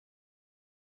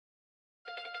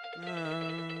It's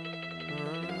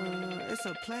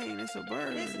a plane, it's a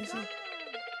bird.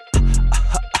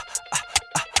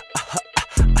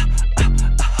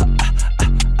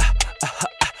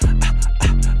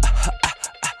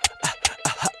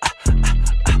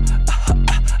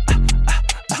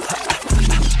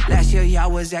 Last year y'all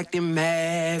was acting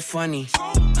mad funny.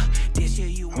 This year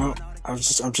you I'm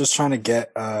just trying to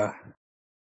get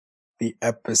the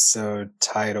episode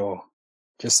title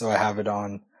just so I have it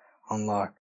on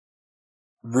lock.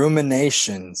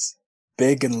 Ruminations,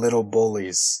 big and little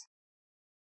bullies.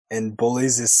 And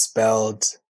bullies is spelled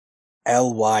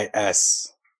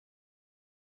Lys.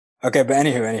 Okay, but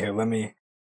anywho,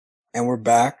 and we're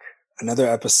back. Another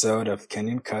episode of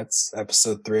Kenyon Cuts,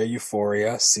 episode 3 of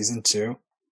Euphoria, season 2.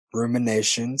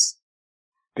 Ruminations,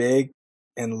 big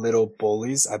and little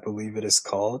bullies, I believe it is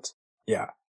called. Yeah.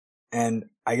 And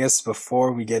I guess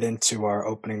before we get into our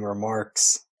opening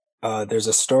remarks, there's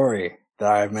a story that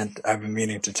I've been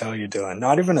meaning to tell you, Dylan.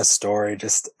 Not even a story,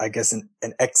 just I guess an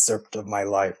excerpt of my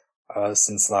life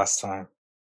since last time.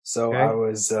 So Okay. I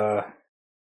was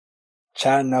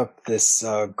chatting up this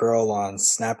girl on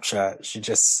Snapchat. She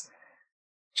just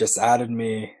added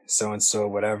me, so and so,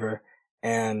 whatever,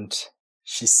 and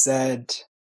she said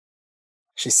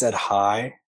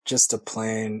hi, just a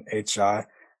plain HI.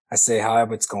 I say hi,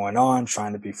 what's going on?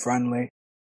 Trying to be friendly.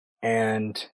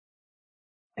 And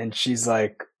she's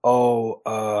like, oh,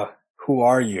 who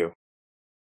are you?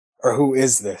 Or who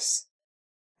is this?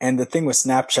 And the thing with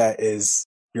Snapchat is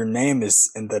your name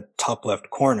is in the top left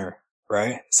corner,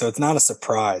 right? So it's not a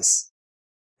surprise.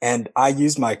 And I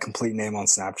use my complete name on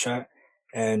Snapchat,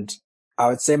 and I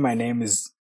would say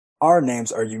our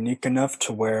names are unique enough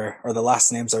to where, or the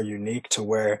last names are unique to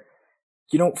where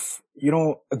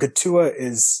Gatua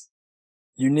is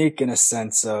unique in a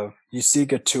sense of, you see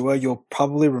Gatua, you'll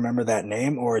probably remember that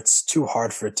name, or it's too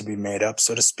hard for it to be made up,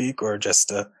 so to speak, or just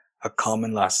a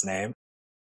common last name.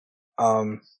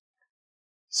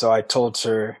 So I told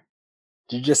her,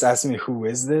 "Did you just ask me who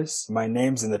is this? My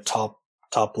name's in the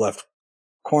top left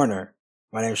corner.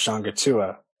 My name's Sean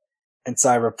Gatua." And so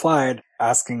I replied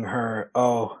asking her,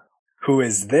 "Oh, who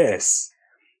is this?"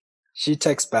 She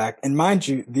texts back, and mind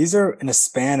you, these are in a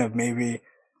span of maybe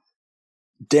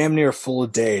damn near full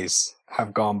days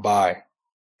have gone by.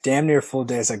 Damn near full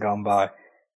days have gone by.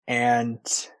 And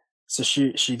so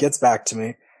she gets back to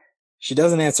me. She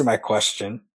doesn't answer my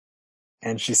question.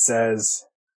 And she says,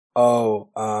 "Oh,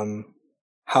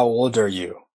 how old are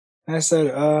you?" And I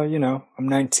said, I'm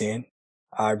 19.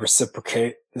 I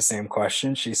reciprocate the same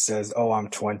question. She says, "Oh, I'm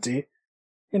 20.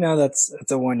 That's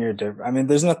a 1 year difference. I mean,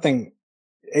 there's nothing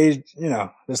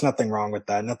there's nothing wrong with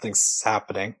that. Nothing's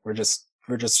happening. We're just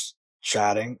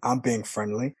chatting. I'm being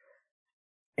friendly.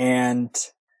 And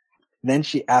then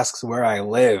she asks where I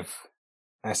live.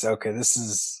 And I said, okay, this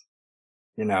is,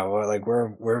 like,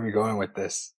 where are we going with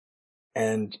this?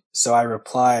 And so I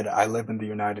replied, I live in the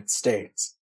United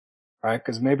States, right?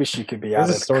 Because maybe she could be out Where's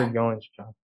of the story going,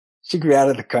 Sean? She could be out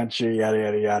of the country, yada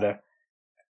yada yada.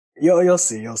 You'll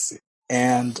see.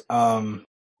 And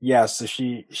yeah. So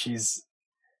she's.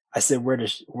 I said, where do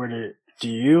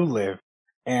you live?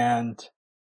 And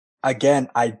again,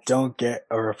 I don't get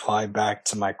a reply back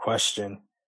to my question.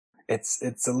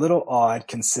 It's a little odd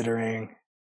considering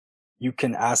you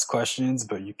can ask questions,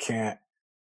 but you can't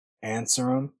answer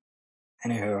them.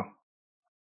 Anywho.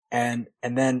 And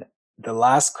then the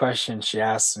last question she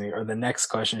asks me, or the next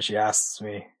question she asks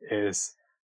me is,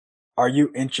 "Are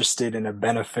you interested in a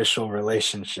beneficial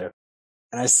relationship?"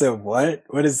 And I said, "What?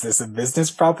 What is this, a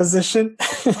business proposition?"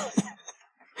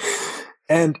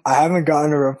 And I haven't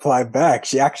gotten a reply back.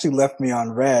 She actually left me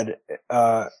on red,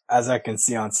 as I can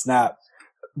see on Snap.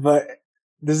 But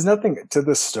there's nothing to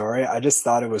the story. I just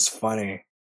thought it was funny,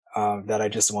 that I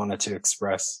just wanted to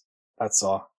express. That's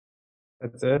all.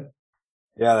 That's it?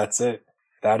 Yeah, that's it.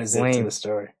 That is it to Lame. the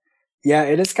story. Yeah,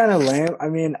 it is kind of lame. I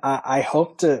mean, I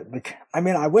hope to,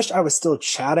 I wish I was still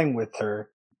chatting with her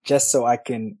just so I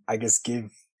can, I guess,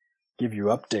 give you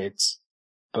updates.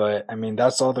 But I mean,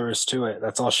 that's all there is to it.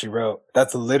 That's all she wrote.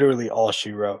 That's literally all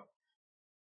she wrote.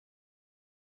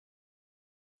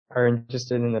 Are you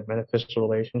interested in a beneficial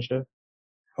relationship?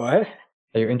 What?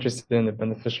 Are you interested in a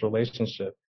beneficial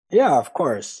relationship? Yeah, of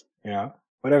course.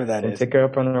 Whatever that Then is. take her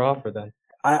up on her offer then.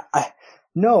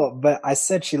 No, but I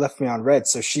said she left me on red,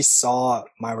 so she saw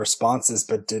my responses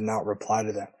but did not reply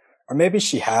to them. Or maybe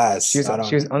she has. She was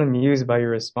unamused by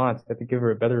your response. You have to give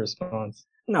her a better response.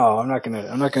 No, I'm not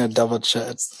gonna double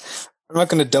chat. I'm not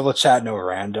gonna double chat no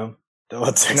random. Double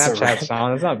text Snapchat,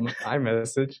 Sean. It's not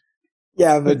iMessage.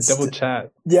 Yeah, but double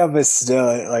chat. Yeah, but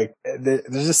still, like,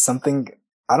 there's just something.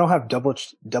 I don't have double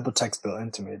text built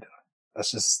into me.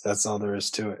 That's all there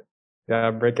is to it.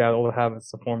 Yeah, break out old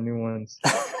habits to form new ones.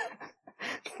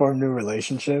 Form new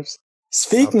relationships.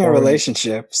 Speaking of Form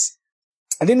relationships,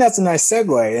 I think that's a nice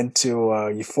segue into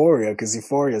Euphoria, because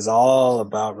Euphoria is all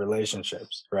about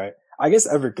relationships, right? I guess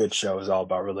every good show is all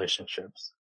about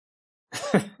relationships.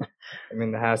 I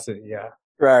mean, it has to. Yeah.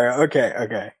 Right.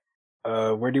 Okay.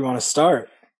 Where do you want to start?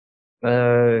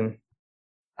 If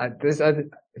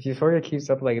Euphoria keeps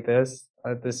up like this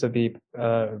would be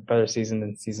a better season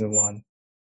than season one.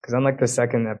 Because unlike the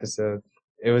second episode,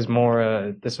 it was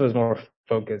more. This was more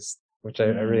focused, which I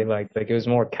really liked. Like it was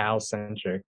more Cal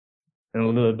centric, and a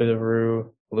little bit of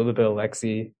Rue, a little bit of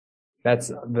Lexi. That's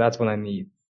what I need.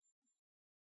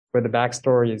 Where the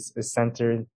backstory is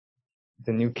centered,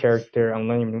 the new character. I'm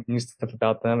learning new stuff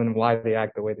about them and why they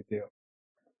act the way they do.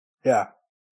 Yeah.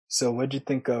 So, what'd you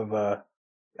think of a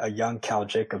young Cal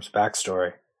Jacobs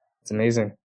backstory? It's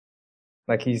amazing.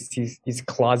 Like he's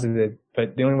closeted,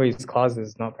 but the only way he's closeted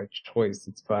is not by choice.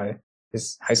 It's by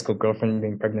his high school girlfriend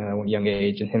being pregnant at a young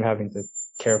age and him having to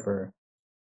care for her.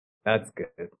 That's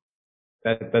good.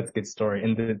 That's a good story.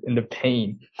 In the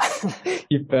pain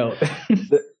he felt.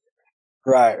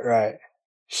 Right.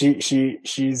 She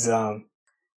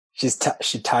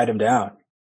tied him down.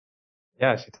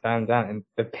 Yeah, she tied him down, and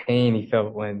the pain he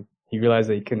felt when he realized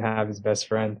that he couldn't have his best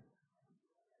friend.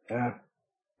 Yeah.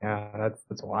 Yeah,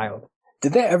 that's wild.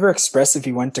 Did they ever express if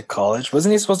he went to college?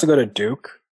 Wasn't he supposed to go to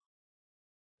Duke?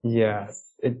 Yeah,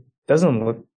 it doesn't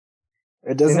look.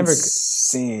 It doesn't They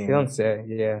seem. don't say.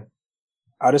 Yeah,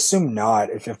 I'd assume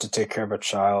not if you have to take care of a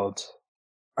child.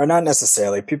 Or not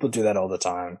necessarily. People do that all the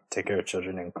time. Take care of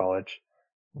children in college.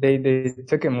 they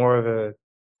took it more of a.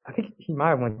 I think he might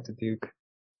have went to Duke.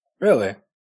 Really?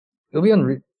 It'll be I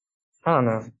don't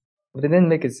know, but they didn't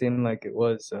make it seem like it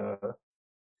was.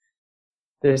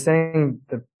 They're saying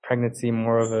the pregnancy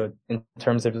more of a in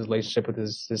terms of his relationship with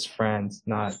his friends,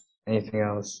 not anything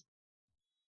else.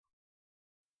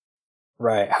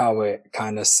 Right. How it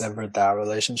kind of severed that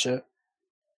relationship.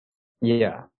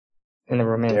 Yeah, in a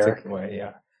romantic Derek. way.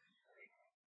 Yeah.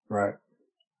 Right.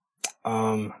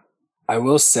 I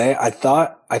will say I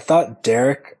thought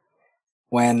Derek,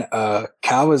 when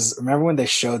Cal was, remember when they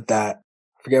showed that,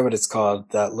 I forget what it's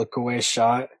called, that look away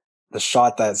shot, the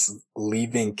shot that's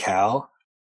leaving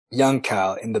young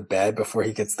Cal in the bed before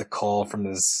he gets the call from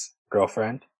his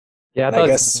girlfriend. Yeah, I And thought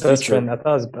I his guess best future. friend. I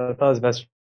thought his best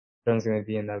friend was gonna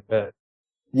be in that bed.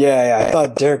 Yeah, I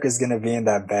thought Derek was gonna be in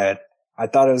that bed. I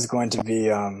thought it was going to be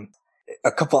a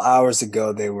couple hours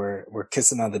ago they were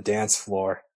kissing on the dance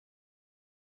floor,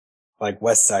 like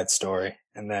West Side Story,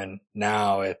 and then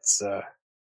now it's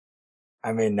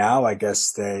now I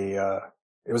guess it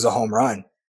was a home run.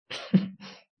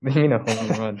 What do you mean a home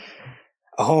run?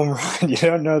 A home run. You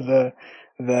don't know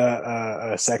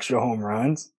the sexual home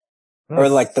runs? No, Or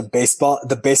like the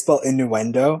baseball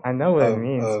innuendo? I know what it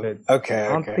means, but okay, I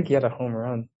don't think he had a home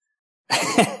run.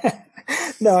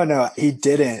 No, he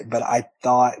didn't. But I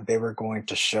thought they were going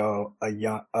to show a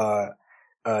young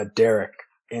Derek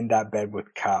in that bed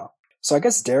with Cal. So I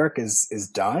guess Derek is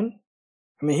done.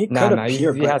 I mean, he could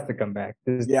appear, he but has to come back.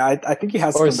 yeah, I think he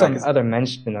has to Or come some back. other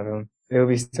mention of him. It would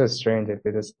be so strange if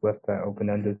they just left that open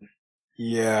ended.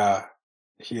 Yeah.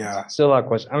 Still a lot of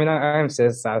questions. I mean, I am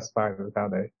still satisfied with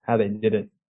how they did it.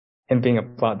 Him being a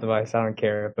plot device, I don't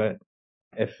care. But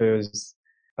if it was,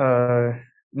 it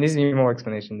needs to be more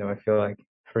explanation though. I feel like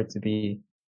for it to be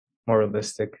more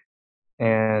realistic.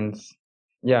 And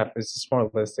yeah, if it's just more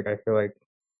realistic, I feel like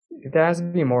there has to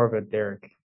be more of a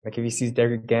Derek. Like if he sees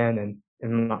Derek again and it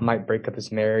might break up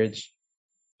his marriage,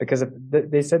 because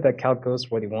they said that Cal goes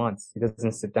for what he wants. He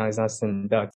doesn't sit down. He's not sitting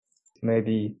ducks.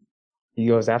 Maybe he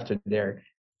goes after Derek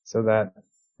so that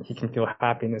he can feel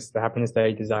happiness, the happiness that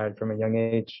he desired from a young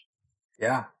age.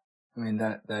 Yeah. I mean,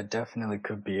 that definitely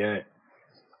could be it.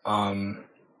 Again,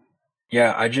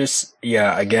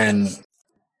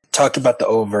 talk about the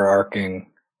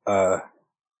overarching,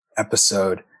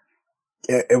 episode.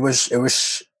 It was,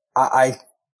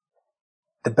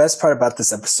 the best part about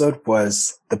this episode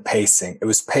was the pacing. It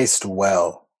was paced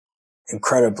well,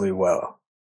 incredibly well.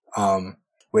 You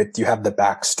have the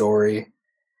backstory,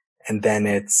 and then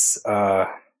it's,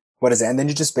 what is it? And then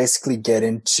you just basically get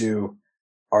into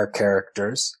our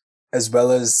characters, as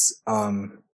well as,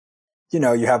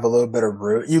 you have a little bit of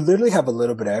root. You literally have a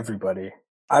little bit of everybody.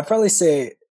 I'd probably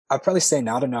say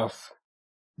not enough.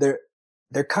 They're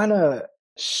kind of,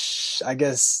 I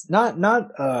guess, not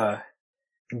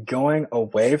going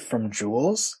away from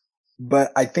Jules,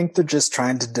 but I think they're just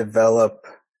trying to develop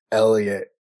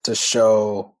Elliot to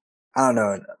show, I don't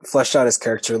know, flesh out his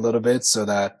character a little bit so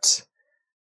that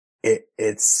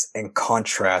it's in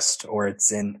contrast, or it's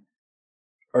in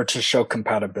or to show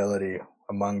compatibility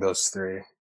among those three.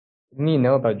 What do you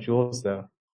know about Jules though?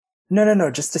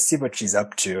 No, just to see what she's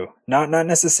up to. Not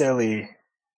necessarily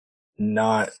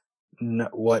not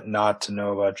what not to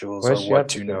know about Jules What or is she what up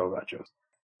to to? know about Jules.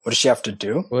 What does she have to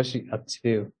do? What is she up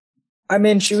to? I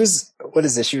mean, she was what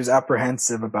is it? She was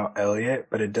apprehensive about Elliot,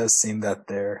 but it does seem that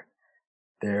they're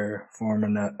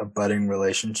forming a budding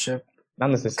relationship.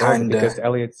 Not necessarily Kinda. because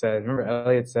Elliot said. Remember,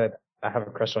 Elliot said, "I have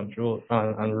a crush on Jules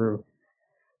on Rue."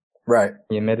 Right.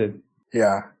 He admitted.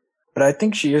 Yeah. But I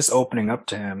think she is opening up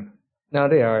to him. No,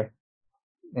 they are,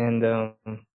 and I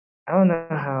don't know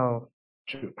how.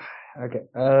 Okay.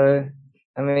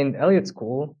 I mean, Elliot's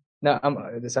cool. No,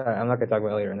 I'm sorry. I'm not gonna talk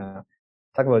about Elliot right now.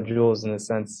 Talk about Jules in the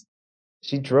sense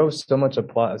she drove so much of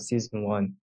plot of season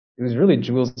one. It was really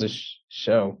Jules'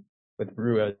 show with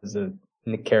Rue as a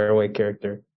Nick Carraway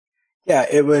character. Yeah,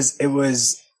 it was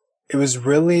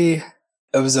really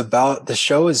it was about the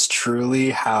show is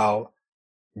truly how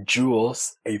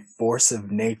Jules, a force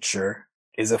of nature,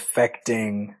 is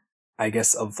affecting, I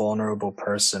guess, a vulnerable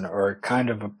person or kind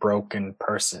of a broken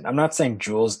person. I'm not saying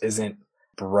Jules isn't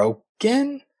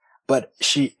broken, but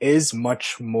she is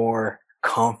much more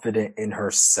confident in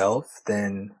herself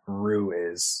than Rue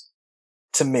is,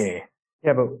 to me.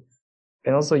 Yeah, but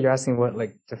and also you're asking what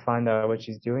like to find out what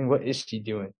she's doing. What is she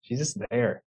doing? She's just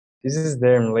there. She's just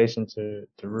there in relation to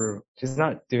Rue. She's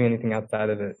not doing anything outside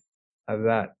of it, of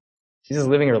that. She's just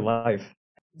living her life.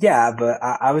 Yeah, but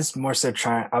I was more so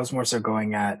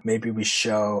going at maybe we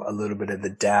show a little bit of the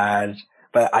dad,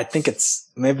 but I think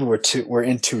it's maybe we're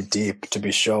in too deep to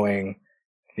be showing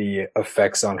the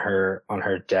effects on her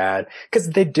dad, because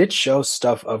they did show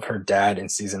stuff of her dad in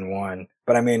season one,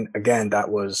 but I mean, again, that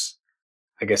was,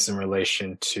 I guess, in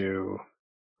relation to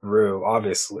Rue,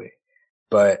 obviously,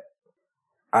 but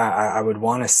I would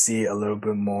want to see a little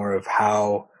bit more of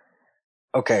how,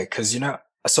 okay, because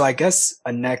so I guess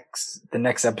the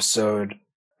next episode,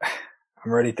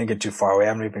 I'm already thinking too far. We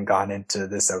haven't even gotten into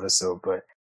this episode, but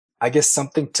I guess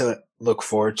something to look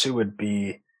forward to would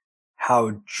be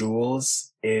how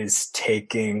Jules is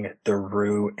taking the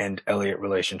Rue and Elliot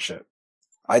relationship.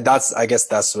 I guess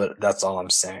that's all I'm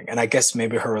saying. And I guess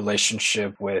maybe her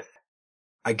relationship with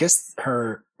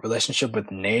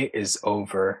Nate is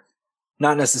over.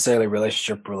 Not necessarily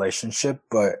relationship,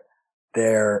 but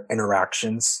their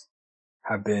interactions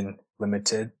have been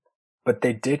limited. But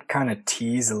they did kind of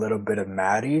tease a little bit of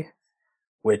Maddie,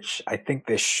 which I think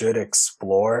they should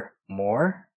explore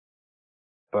more.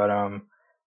 But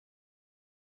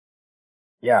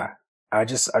yeah, I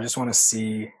just want to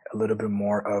see a little bit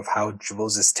more of how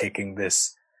Jules is taking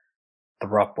this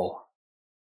thruple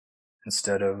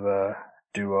instead of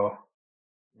duo.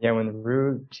 Yeah, when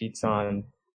Rue cheats on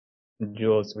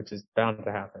Jules, which is bound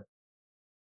to happen,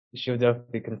 she'll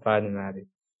definitely confide in Maddie.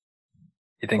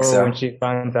 You think Or so? when she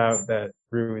finds out that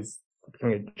Rue is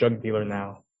becoming a drug dealer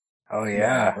now. Oh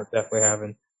yeah. That definitely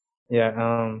happen.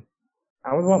 Yeah,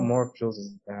 I would want more of Jules'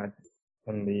 dad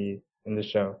in the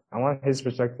show. I want his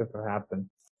perspective to happen.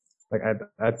 Like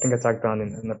I think I talked on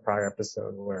in the prior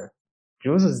episode where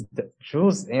Jules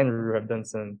and Rue have done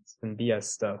some BS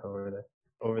stuff over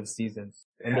the seasons,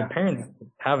 and their parents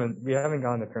we haven't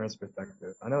gotten the parents'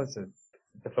 perspective. I know it's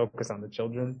to focus on the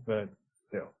children, but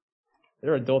still,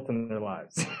 they're adults in their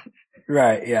lives.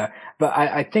 Right, yeah. But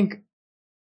I think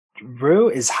Rue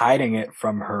is hiding it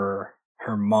from her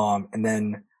mom, and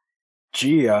then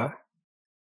Gia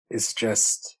is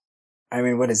just, I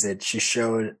mean, what is it? She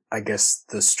showed, I guess,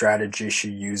 the strategy she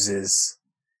uses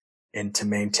into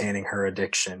maintaining her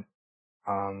addiction.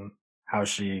 How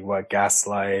she,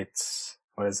 gaslights,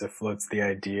 floats the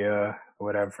idea,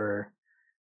 whatever.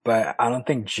 But I don't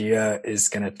think Gia is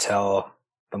gonna tell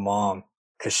the mom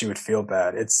because she would feel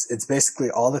bad. It's basically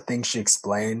all the things she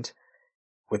explained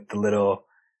with the little,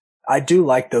 I do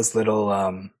like those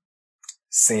little,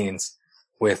 scenes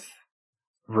with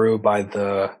Rue by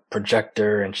the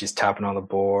projector and she's tapping on the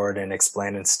board and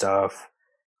explaining stuff.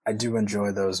 I do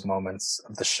enjoy those moments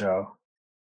of the show.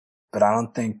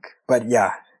 But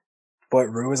yeah,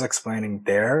 what Rue is explaining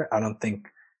there, I don't think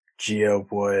Gia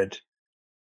would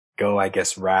go, I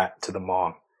guess, rat to the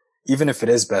mom. Even if it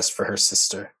is best for her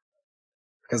sister.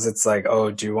 Because it's like,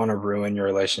 oh, do you want to ruin your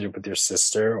relationship with your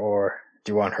sister or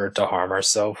do you want her to harm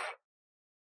herself?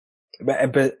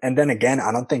 But and then again,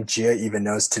 I don't think Gia even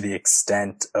knows to the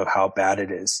extent of how bad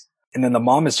it is. And then the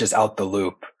mom is just out the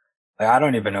loop. Like, I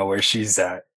don't even know where she's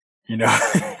at, you know?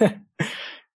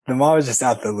 The mom is just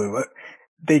out the loop.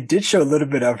 They did show a little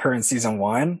bit of her in season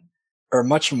one, or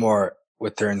much more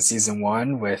with her in season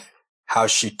one, with how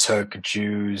she took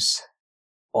Ju's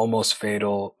almost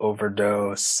fatal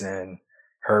overdose and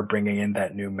her bringing in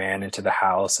that new man into the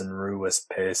house, and Rue was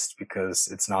pissed because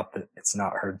it's not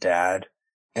her dad.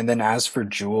 And then as for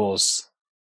Jules,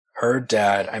 her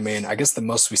dad, I mean, I guess the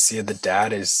most we see of the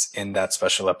dad is in that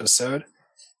special episode,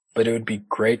 but it would be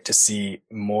great to see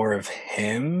more of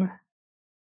him.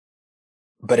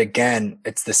 But again,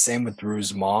 it's the same with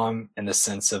Rue's mom in the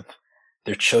sense of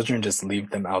their children just leave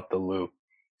them out the loop.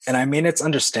 And I mean, it's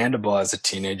understandable as a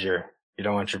teenager. You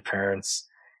don't want your parents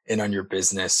in on your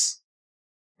business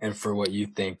and for what you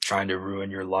think trying to ruin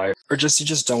your life, or just you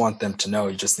just don't want them to know.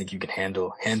 You just think you can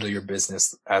handle your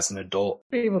business as an adult.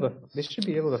 They should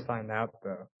be able to find out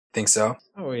though. Think so?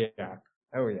 Oh yeah.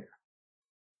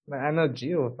 But I know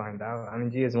Gia will find out. I mean,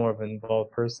 Gia is more of an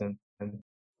involved person,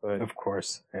 but Of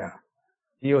course, yeah.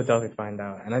 Gia will definitely find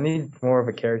out. And I need more of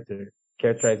a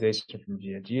characterization from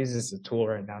Gia. Gia is just a tool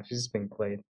right now. She's just being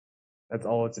played. That's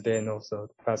all it's been. Also,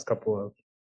 the past couple of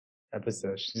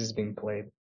episodes, she's just being played.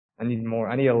 I need more.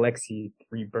 I need a Lexi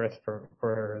rebirth for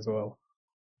her as well.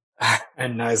 A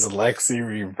nice Lexi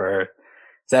rebirth.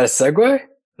 Is that a segue?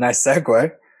 Nice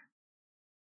segue.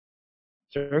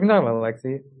 Sure, we can talk about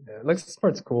Lexi. Lexi's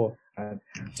part's cool.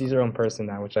 She's her own person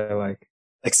now, which I like.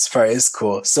 Lexi's part is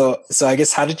cool. So I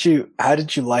guess how did you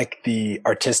like the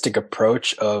artistic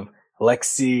approach of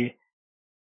Lexi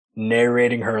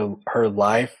narrating her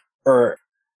life, or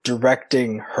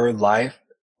directing her life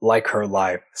like her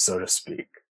life, so to speak?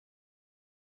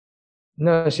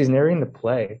 No, she's narrating the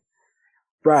play.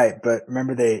 Right, but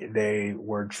remember they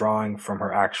were drawing from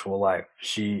her actual life.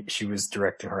 She was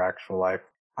directing her actual life.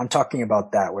 I'm talking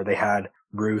about that where they had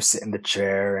Rue sit in the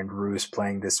chair and Rue's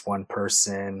playing this one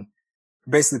person.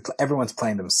 Basically, everyone's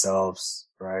playing themselves,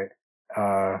 right?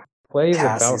 Play is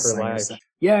Cassie's about her playing life. herself.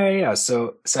 Yeah.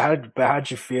 So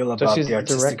how'd you feel about the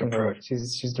artistic approach?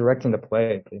 She's directing the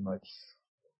play pretty much.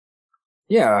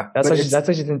 Yeah, that's why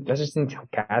she didn't tell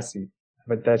Cassie,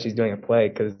 but that she's doing a play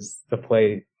because the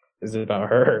play is about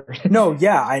her. No,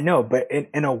 yeah, I know, but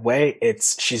in a way,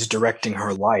 she's directing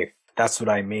her life. That's what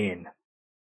I mean.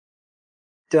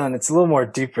 Dylan, it's a little more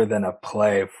deeper than a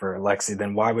play for Lexi.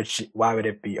 Then why would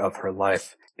it be of her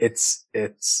life?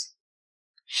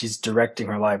 She's directing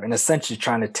her life and essentially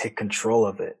trying to take control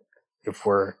of it. If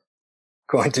we're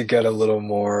going to get a little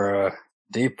more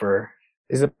deeper.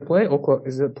 Is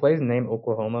the play's name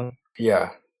Oklahoma?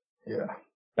 Yeah.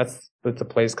 That's what the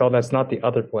play's called. That's not the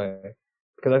other play.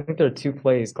 Because I think there are two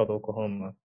plays called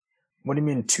Oklahoma. What do you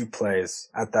mean two plays?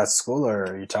 At that school, or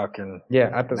are you talking? Yeah,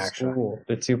 at the school.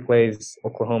 The two plays,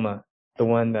 Oklahoma. The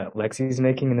one that Lexi's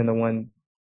making, and then the one,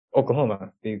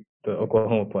 Oklahoma. The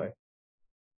Oklahoma play.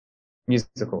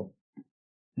 Musical.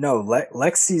 No,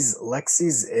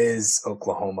 Lexi's is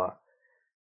Oklahoma.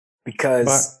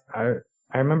 Because... But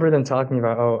I remember them talking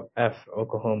about,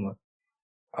 Oklahoma.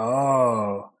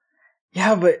 Oh.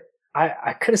 Yeah, but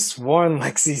I could have sworn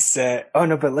Lexi said, but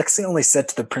Lexi only said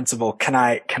to the principal, can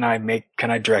I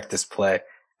direct this play?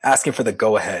 Asking for the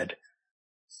go ahead.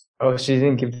 Oh, she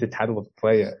didn't give the title of the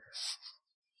play yet.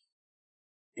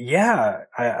 Yeah,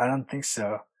 I don't think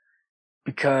so.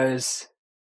 Because,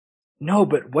 no,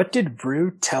 but what did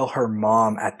Rue tell her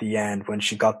mom at the end when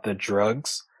she got the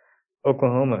drugs?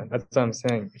 Oklahoma. That's what I'm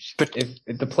saying. But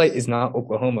if the play is not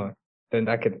Oklahoma, then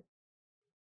that can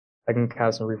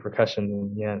have some repercussions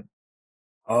in the end.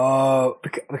 Oh,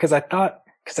 because I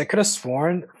could have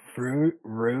sworn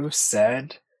Rue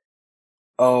said,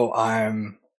 I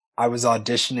was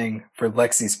auditioning for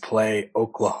Lexi's play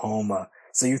Oklahoma.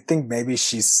 So you think maybe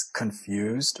she's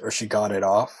confused or she got it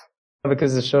off?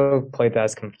 Because the show played that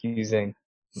as confusing.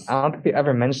 I don't think they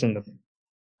ever mentioned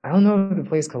I don't know if the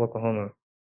play's called Oklahoma.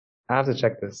 I have to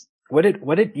check this. What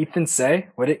did Ethan say?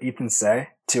 What did Ethan say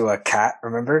to a cat?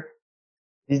 Remember?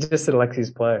 He just said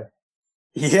Lexi's play.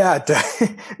 Yeah,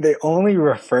 they only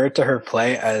refer to her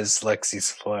play as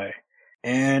Lexi's play.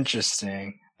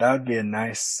 Interesting. That would be a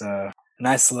nice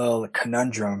little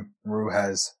conundrum Rue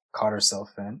has caught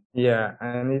herself in. Yeah,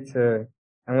 I'm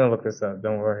gonna look this up.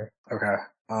 Don't worry. Okay.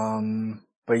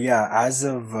 But yeah, as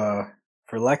of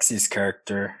for Lexi's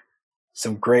character,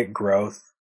 some great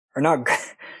growth, or not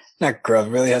growth.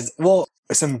 Really has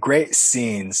some great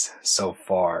scenes so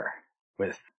far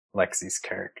with Lexi's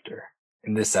character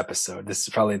in this episode. This is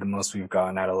probably the most we've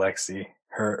gotten out of Lexi.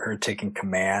 Her taking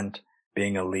command,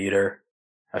 being a leader,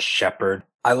 a shepherd.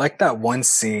 I like that one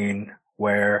scene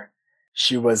where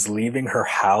she was leaving her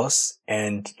house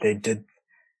and they did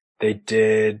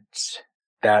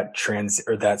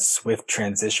that swift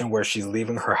transition where she's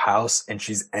leaving her house and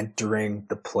she's entering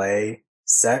the play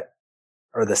set,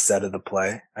 or the set of the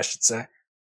play, I should say.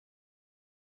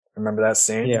 Remember that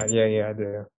scene? Yeah, I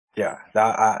do. Yeah,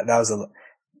 that was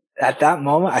at that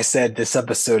moment, I said, this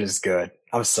episode is good.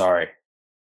 I'm sorry.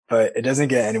 But it doesn't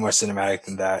get any more cinematic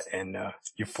than that in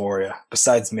Euphoria.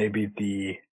 Besides maybe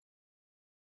the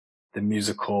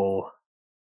musical,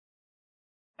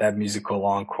 that musical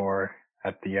encore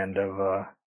at the end of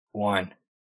one.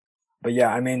 But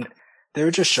yeah, I mean, they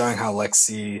were just showing how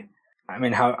Lexi, I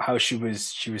mean, how she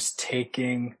was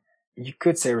taking, you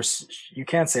could say, you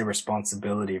can't say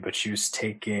responsibility, but she was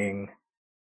taking,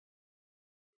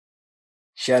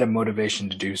 she had a motivation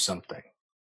to do something,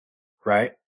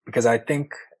 right? Because I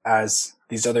think as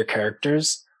these other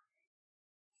characters,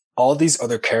 all these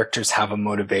other characters have a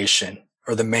motivation,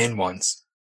 or the main ones,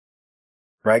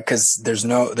 right? Because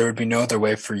there would be no other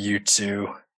way for you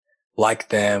to like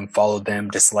them, follow them,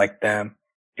 dislike them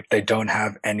if they don't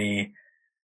have any,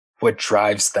 what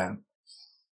drives them.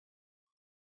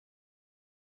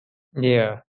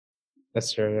 Yeah,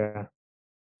 that's true. Yeah.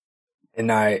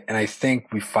 And I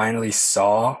think we finally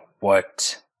saw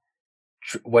what's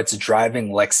driving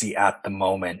Lexi at the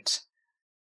moment,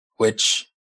 which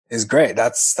is great.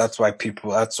 That's why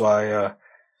people are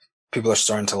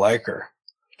starting to like her,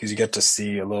 because you get to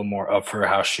see a little more of her,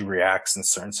 how she reacts in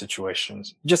certain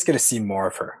situations. You just get to see more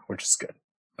of her, which is good.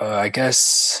 I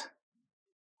guess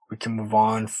we can move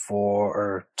on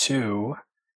to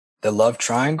the love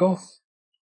triangle.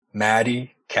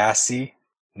 Maddie, Cassie,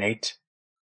 Nate,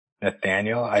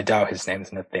 Nathaniel. I doubt his name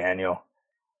is Nathaniel.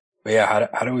 But yeah,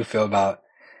 how do we feel about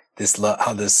this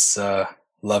how this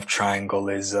love triangle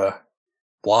is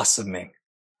blossoming?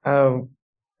 Why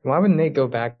would Nate go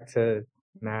back to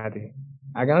Maddie?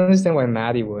 I can understand why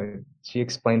Maddie would. She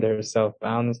explained it herself, but I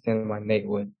don't understand why Nate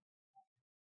would.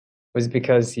 Was it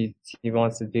because he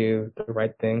wants to do the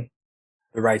right thing?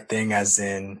 The right thing, as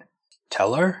in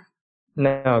tell her?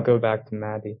 No, go back to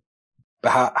Maddie.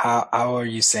 But how are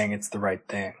you saying it's the right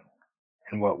thing?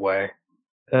 In what way?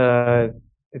 It's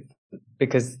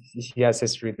because he has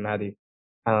history with Maddie.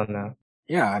 I don't know.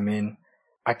 Yeah, I mean,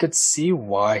 I could see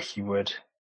why he would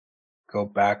go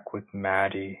back with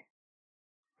Maddie.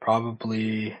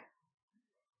 Probably,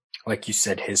 like you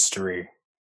said, history.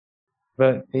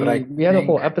 But I we had a think,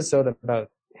 whole episode about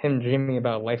him dreaming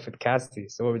about life with Cassie,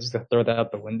 so we're just gonna throw that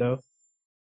out the window.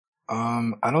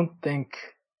 I don't think.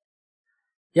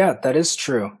 Yeah, that is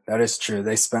true. That is true.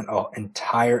 They spent an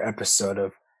entire episode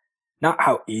of not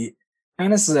not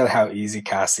necessarily how easy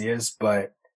Cassie is,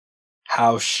 but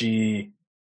how she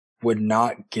would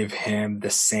not give him the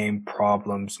same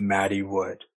problems Maddie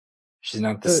would. She's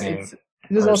not the So same this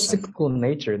is all person. cyclical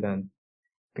nature then.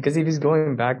 Because if he's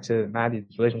going back to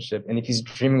Maddie's relationship and if he's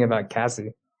dreaming about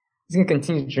Cassie, he's gonna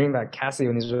continue dreaming about Cassie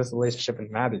when he's in a relationship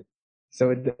with Maddie.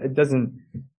 So it doesn't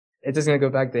it's just gonna go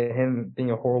back to him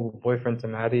being a horrible boyfriend to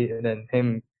Maddie and then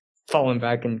him falling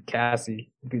back in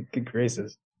Cassie. Good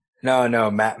graces.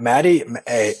 No, Maddie,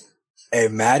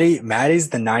 Maddie's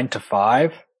the 9 to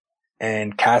 5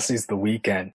 and Cassie's the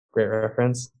weekend. Great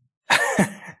reference.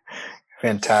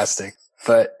 Fantastic.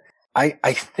 But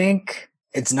I think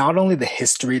it's not only the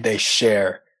history they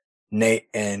share, Nate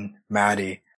and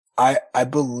Maddie. I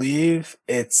believe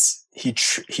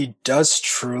he does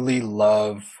truly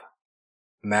love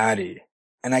Maddie.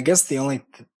 And I guess the only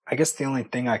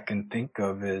thing I can think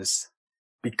of is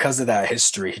because of that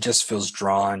history, he just feels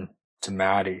drawn to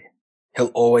Maddie. He'll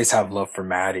always have love for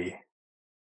Maddie.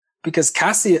 Because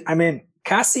Cassie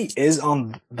is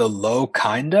on the low,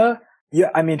 kinda. Yeah,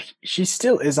 I mean, she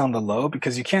still is on the low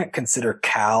because you can't consider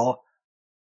Cal.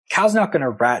 Cal's not gonna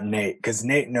rat Nate because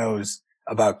Nate knows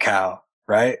about Cal,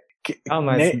 right? Cal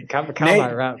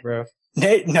might rap, bro.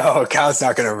 No, Cal's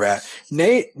not gonna rat.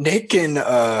 Nate can,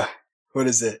 what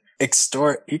is it?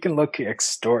 He can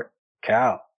extort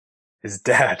Cal, his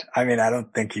dad. I mean, I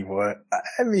don't think he would.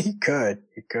 I mean, he could.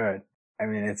 I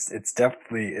mean, it's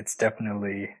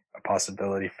definitely a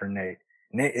possibility for Nate.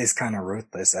 Nate is kind of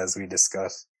ruthless, as we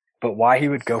discussed. But why he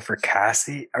would go for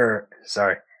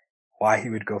why he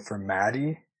would go for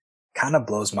Maddie kind of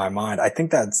blows my mind. I think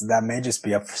that may just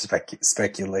be up for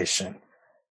speculation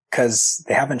because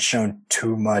they haven't shown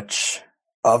too much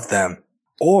of them.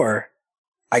 Or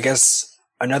I guess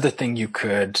another thing you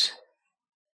could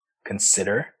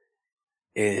consider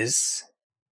is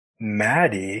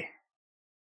Maddie.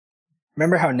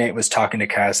 Remember how Nate was talking to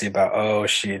Cassie about,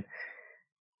 she'd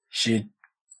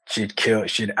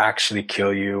actually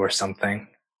kill you or something?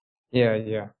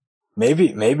 Yeah.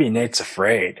 Maybe Nate's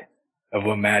afraid of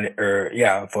what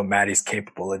Maddie's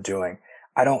capable of doing.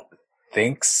 I don't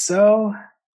think so,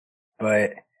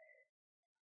 but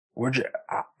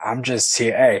I'm just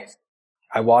here. Hey,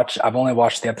 I've only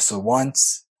watched the episode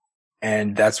once,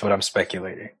 and that's what I'm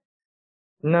speculating.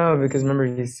 No, because remember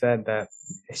he said that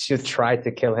she'll try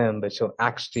to kill him, but she'll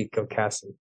actually kill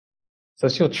Cassie. So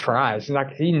she'll try. She's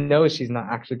not. He knows she's not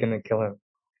actually gonna kill him.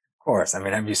 Of course. I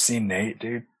mean, have you seen Nate,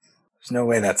 dude? There's no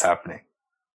way that's happening.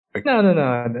 No,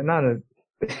 not a.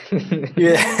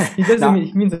 Yeah. He doesn't.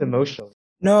 He means it emotionally.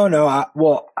 No.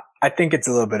 I think it's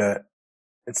a little bit of.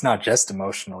 It's not just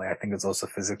emotionally. I think it's also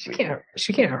physically.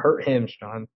 She can't hurt him,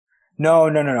 Sean. No.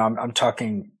 I'm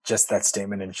talking just that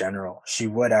statement in general. She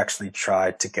would actually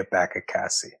try to get back at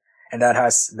Cassie, and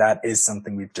that is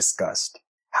something we've discussed.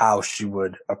 How she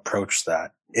would approach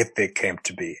that if it came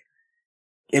to be.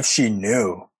 If she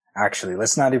knew, actually,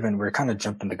 we're kind of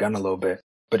jumping the gun a little bit,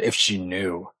 but if she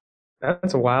knew.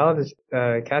 That's wild.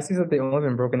 Cassie said they've only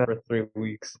been broken up for 3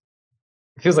 weeks.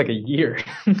 It feels like a year.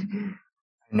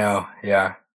 No,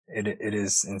 yeah, it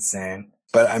is insane.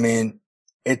 But I mean,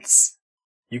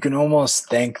 you can almost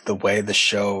thank the way the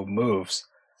show moves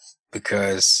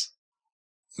because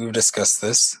we've discussed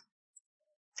this.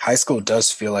 High school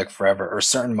does feel like forever, or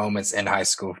certain moments in high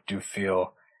school do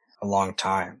feel a long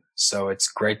time. So it's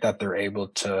great that they're able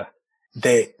to,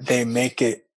 they make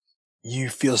it, you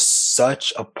feel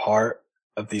such a part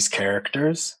of these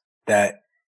characters that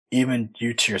even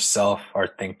you to yourself are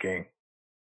thinking,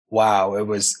 wow, it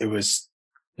was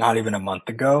not even a month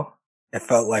ago. It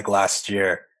felt like last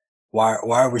year. Why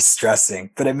are we stressing?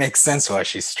 But it makes sense why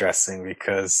she's stressing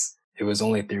because it was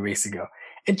only 3 weeks ago.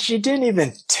 And she didn't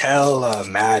even tell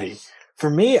Maddie. For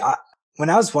me,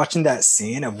 when I was watching that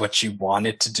scene of what she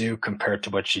wanted to do compared to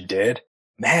what she did,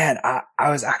 man, I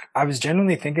was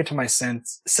genuinely thinking to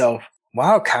myself,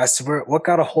 wow, Casper, what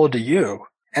got a hold of you?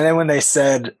 And then when they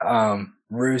said,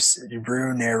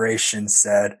 Rue narration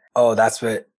said, oh, that's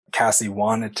what Cassie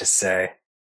wanted to say,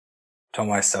 told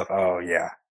myself, oh yeah,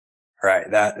 right.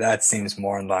 That seems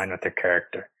more in line with her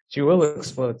character. She will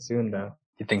explode soon, though.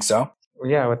 You think so? Well,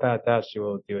 yeah, without doubt, she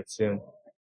will do it soon.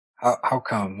 How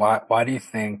come? Why do you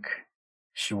think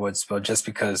she would explode? Just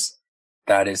because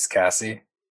that is Cassie?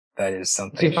 That is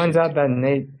something. She finds out that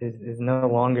Nate is no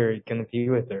longer going to be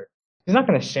with her. He's not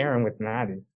going to share him with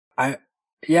Maddie.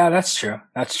 Yeah, that's true.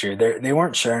 That's true. They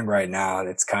weren't sharing right now.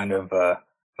 It's kind of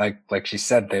like she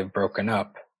said, they've broken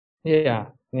up. Yeah.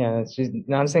 No,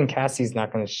 I'm saying Cassie's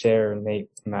not going to share Nate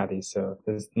with Maddie, so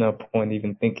there's no point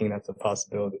even thinking that's a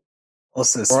possibility.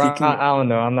 Also, speaking, I don't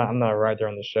know. I'm not a writer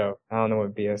on the show. I don't know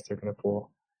what BS they're going to pull.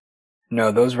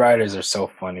 No, those writers are so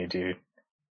funny, dude.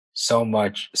 So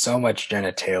much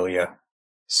genitalia.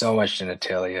 So much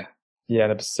genitalia. Yeah,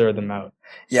 to absurd them out.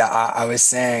 Yeah, I was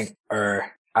saying,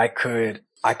 or I could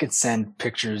send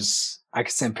pictures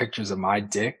of my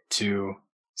dick to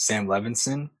Sam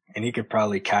Levinson, and he could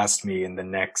probably cast me in the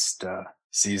next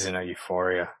season of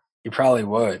Euphoria. He probably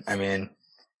would. I mean,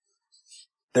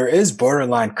 there is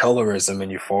borderline colorism in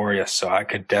Euphoria, so I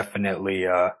could definitely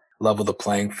level the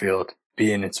playing field,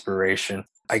 be an inspiration.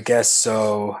 I guess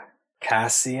so.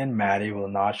 Cassie and Maddie will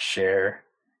not share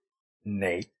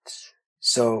Nate.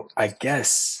 So I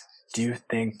guess, do you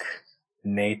think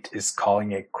Nate is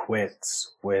calling it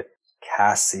quits with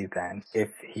Cassie then?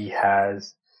 If he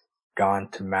has gone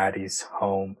to Maddie's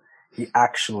home, he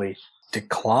actually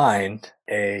declined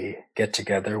a get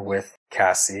together with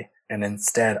Cassie and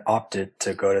instead opted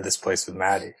to go to this place with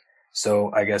Maddie.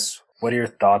 So I guess, what are your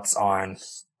thoughts on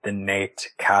the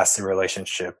Nate Cassie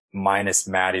relationship minus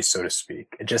Maddie, so to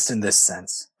speak? Just in this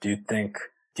sense, do you think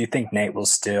Nate will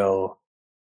still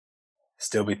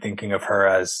be thinking of her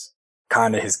as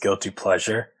kind of his guilty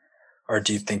pleasure, or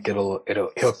do you think he'll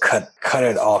cut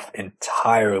it off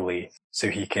entirely so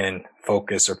he can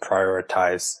focus or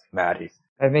prioritize Maddie?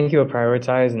 I think he'll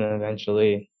prioritize and then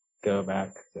eventually go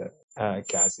back to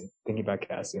Cassie. Thinking about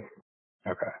Cassie.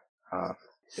 Okay.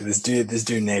 This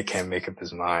dude Nate can't make up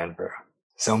his mind, bro.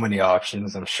 So many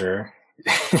options, I'm sure.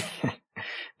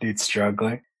 Dude's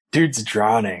struggling. Dude's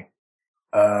drowning.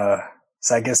 So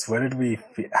I guess how do we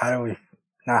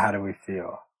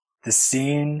feel? The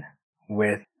scene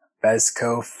with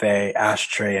Fezco, Faye,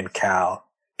 Ashtray, and Cal.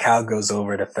 Cal goes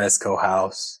over to Fezco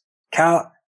house.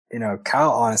 Cal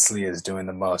honestly is doing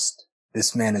the most.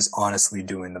 This man is honestly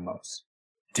doing the most.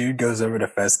 Dude goes over to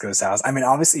Fezco's house. I mean,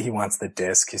 obviously he wants the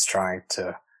disc. He's trying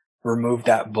to remove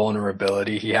that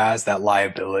vulnerability he has, that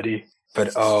liability.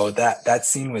 But that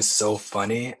scene was so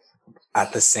funny.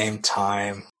 At the same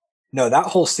time, no, that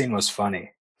whole scene was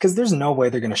funny because there's no way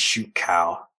they're gonna shoot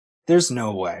Cal. There's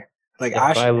no way. Like,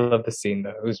 yeah, I love the scene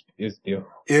though. It was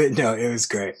beautiful. It was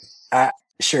great.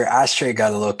 Sure, Ashtray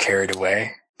got a little carried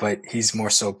away, but he's more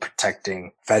so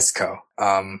protecting Fezco.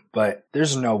 But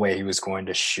there's no way he was going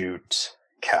to shoot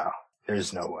Cal.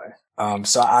 There's no way.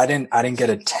 So I didn't get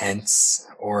a tense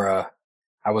or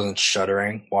I wasn't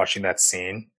shuddering watching that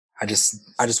scene. I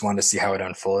just wanted to see how it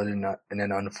unfolded, and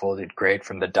it unfolded great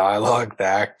from the dialogue, the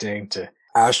acting, to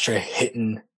Ashtray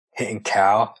hitting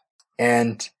Cal,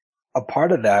 and a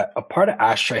part of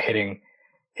Ashtray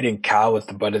hitting Cal with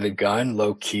the butt of the gun,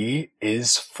 low key,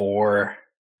 is for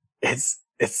it's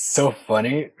so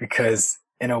funny because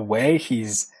in a way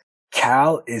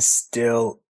Cal is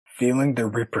still feeling the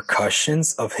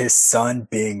repercussions of his son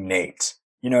being Nate.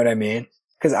 You know what I mean?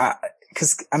 Because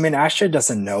Ashtray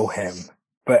doesn't know him,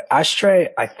 but Ashtray,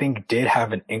 I think, did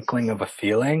have an inkling of a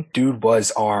feeling. Dude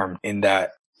was armed in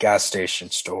that gas station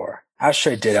store.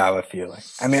 Ashtray did have a feeling.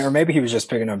 Or maybe he was just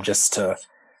picking him just to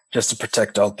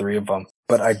protect all three of them.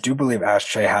 But I do believe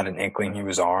Ashtray had an inkling he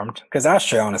was armed, because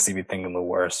Ashtray honestly be thinking the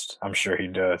worst. I'm sure he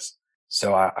does.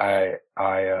 So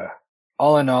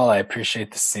all in all, I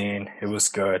appreciate the scene. It was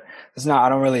good. I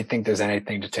don't really think there's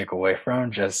anything to take away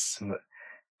from. Just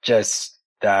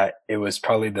that it was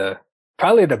probably the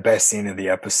best scene of the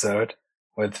episode.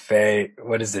 With Faye,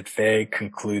 what is it? Faye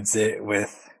concludes it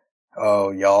with,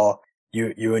 "Oh, y'all,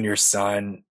 you and your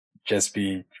son just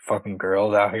be fucking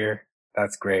girls out here."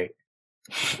 That's great.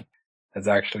 That's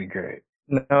actually great.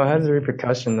 No, it has the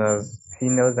repercussion of he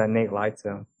knows that Nate lied to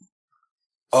him.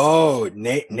 Oh,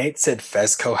 Nate said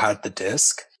Fezco had the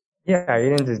disc? Yeah, he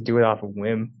didn't just do it off a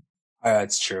whim. Oh,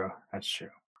 that's true.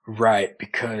 Right,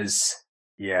 because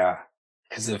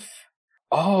of...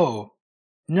 Oh,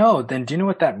 no, then do you know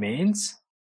what that means?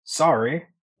 Sorry.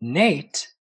 Nate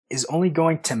is only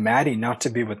going to Maddie not to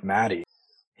be with Maddie.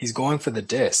 He's going for the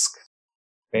disc.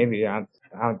 Maybe. I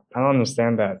don't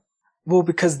understand that. Well,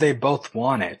 because they both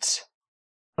want it.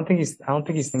 I don't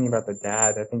think he's thinking about the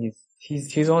dad. I think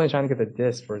he's only trying to get the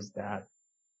disc for his dad.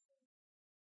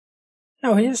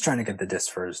 No, he is trying to get the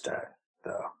disc for his dad,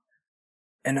 though.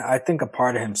 And I think a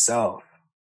part of himself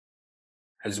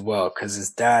as well, because his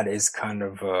dad is kind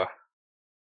of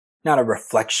not a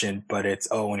reflection, but it's,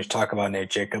 when you talk about Nate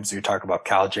Jacobs, or you talk about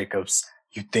Cal Jacobs,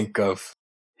 you think of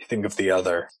the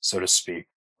other, so to speak.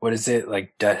 What is it?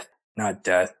 Like not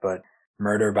death, but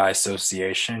murder by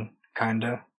association,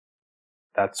 kinda.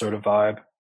 That sort of vibe.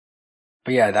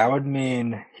 But yeah, that would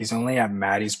mean he's only at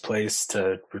Maddie's place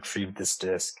to retrieve this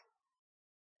disc.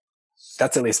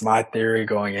 That's at least my theory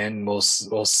going in. We'll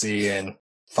see in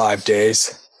 5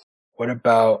 days. What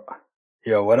about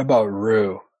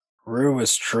Rue? Rue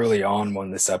was truly on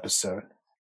one this episode.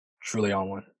 Truly on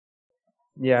one.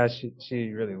 Yeah,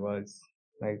 she really was.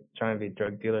 Like, trying to be a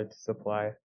drug dealer to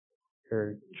supply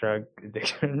her drug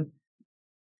addiction.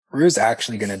 Rue's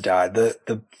actually gonna die.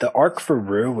 The arc for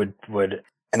Rue would,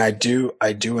 and I do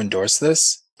endorse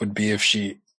this, would be if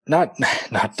she not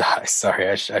die. Sorry,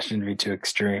 I shouldn't be too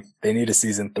extreme. They need a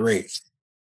season 3,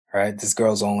 right? This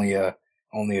girl's only a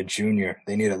junior.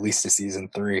 They need at least a season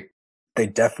 3. They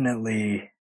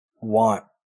definitely want,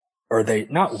 or they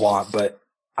not want, but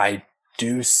I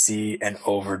do see an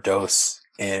overdose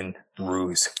in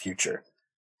Rue's future.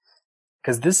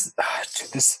 Because this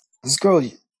girl,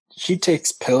 she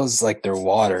takes pills like they're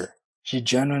water. She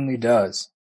genuinely does.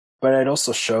 But it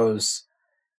also shows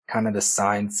kind of the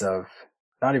science of,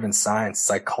 not even science,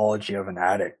 psychology of an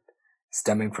addict,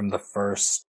 stemming from the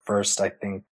first, I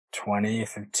think, 20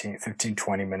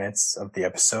 minutes of the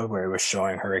episode, where it was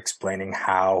showing her explaining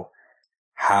how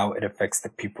it affects the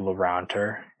people around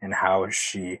her and how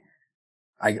she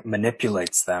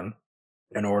manipulates them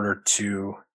in order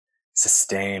to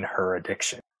sustain her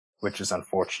addiction, which is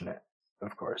unfortunate,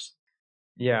 of course.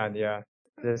 Yeah.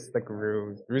 Just like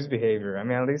Rue's behavior.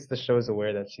 At least the show's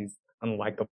aware that she's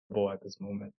unlikable at this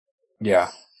moment.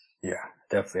 Yeah,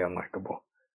 definitely unlikable.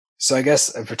 So I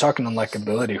guess if we're talking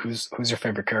unlikability, who's your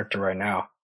favorite character right now?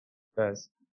 Fez.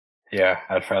 Yeah,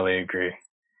 I'd probably agree.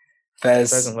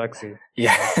 Fez and Lexi.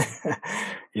 Yeah.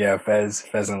 Yeah, Fez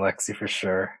and Lexi for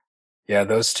sure. Yeah,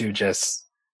 those two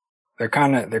they're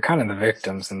kind of the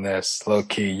victims in this, low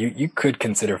key. You could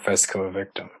consider Fesco a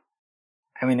victim.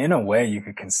 In a way you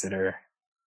could consider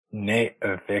Nate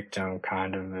a victim,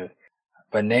 kind of.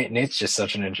 But Nate's just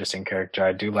such an interesting character.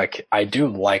 I do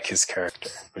like his character,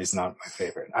 but he's not my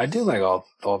favorite. I do like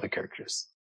all the characters.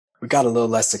 We got a little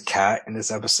less of Cat in this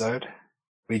episode.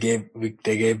 They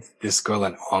gave this girl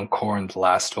an encore in the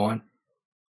last one,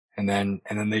 and then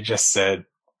they just said,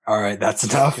 "All right, that's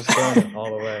enough." She's throwing it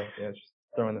all away. Yeah, she's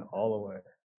throwing it all away.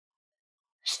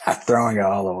 She's not throwing it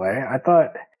all away. I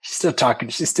thought she's still talking.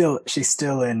 She's still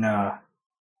in.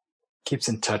 Keeps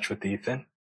in touch with Ethan.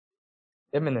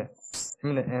 Imminent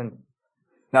end.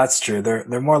 That's true.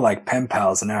 They're more like pen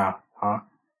pals now, huh?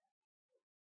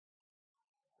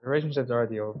 The relationship's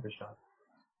already over, Sean.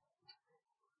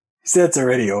 You said it's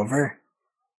already over?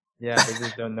 Yeah, they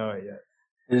just don't know it yet.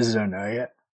 You just don't know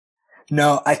yet?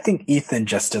 No, I think Ethan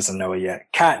just doesn't know it yet.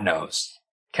 Kat knows.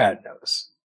 Kat knows.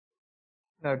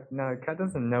 No, Kat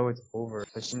doesn't know it's over,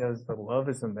 but she knows the love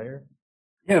isn't there.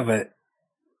 Yeah, but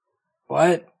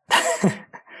what?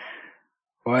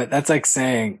 What? That's like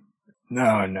saying,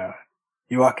 no.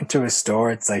 You walk into a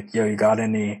store, it's like, yo, you got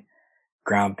any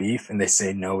ground beef? And they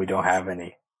say, no, we don't have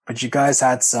any. But you guys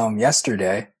had some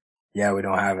yesterday. Yeah, we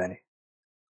don't have any.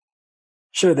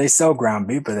 Sure, they sell ground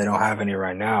beef, but they don't have any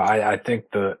right now. I think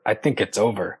it's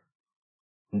over.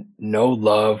 No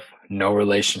love, no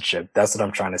relationship. That's what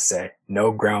I'm trying to say.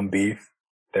 No ground beef,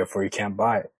 therefore you can't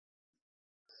buy it.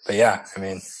 But yeah, I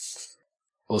mean,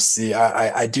 we'll see.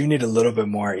 I do need a little bit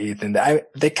more Ethan.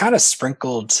 They kind of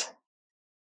sprinkled.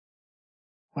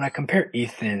 When I compare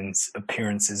Ethan's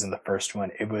appearances in the first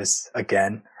one, it was,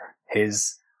 again,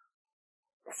 his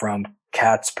from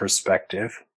Kat's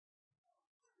perspective.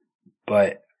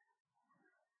 But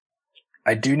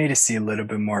I do need to see a little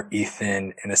bit more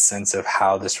Ethan in a sense of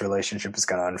how this relationship is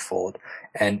going to unfold.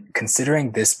 And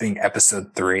considering this being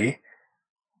episode 3,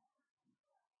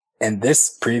 and this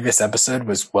previous episode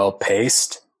was well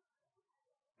paced,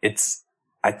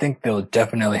 I think they'll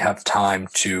definitely have time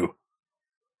to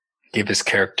give his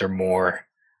character more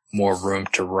room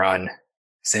to run.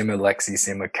 Same with Lexi,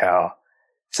 same with Cal.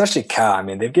 Especially Cal. I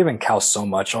mean, they've given Cal so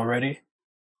much already.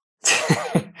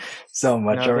 So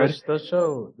much already.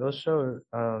 They'll show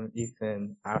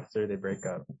Ethan after they break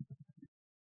up.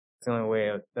 That's the only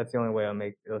way it'll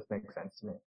make sense to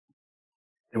me.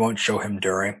 They won't show him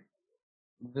during.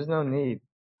 There's no need.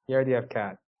 You already have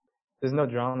Kat. There's no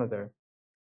drama there.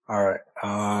 All right.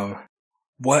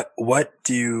 What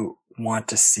do you want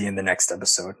to see in the next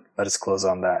episode? Let us close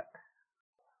on that.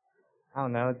 I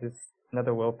don't know. Just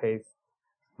another well-paced,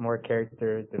 more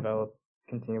character developed,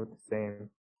 continue with the same.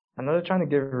 I know they're trying to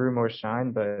give Rue more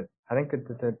shine, but I think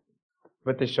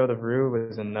what they showed of Rue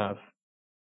was enough.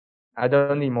 I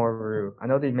don't need more Rue. I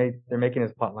know they're making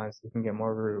his plot line so we can get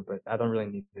more Rue, but I don't really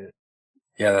need it.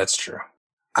 Yeah, that's true.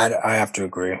 I have to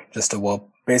agree.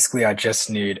 Basically, I just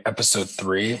need episode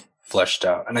 3 fleshed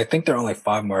out. And I think there are only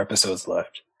 5 more episodes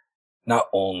left. Not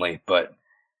only, but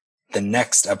the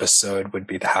next episode would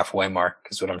be the halfway mark,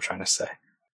 is what I'm trying to say.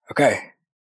 Okay.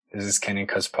 This is Kenny and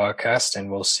Cuz Podcast,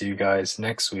 and we'll see you guys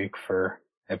next week for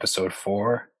episode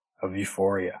 4 of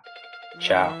Euphoria.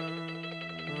 Ciao.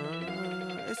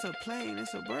 It's a plane,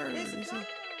 it's a bird.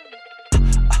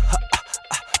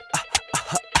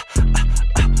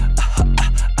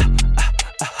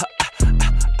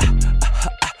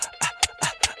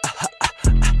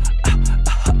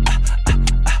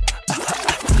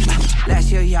 Last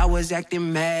year y'all was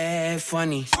acting mad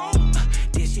funny.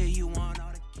 This year you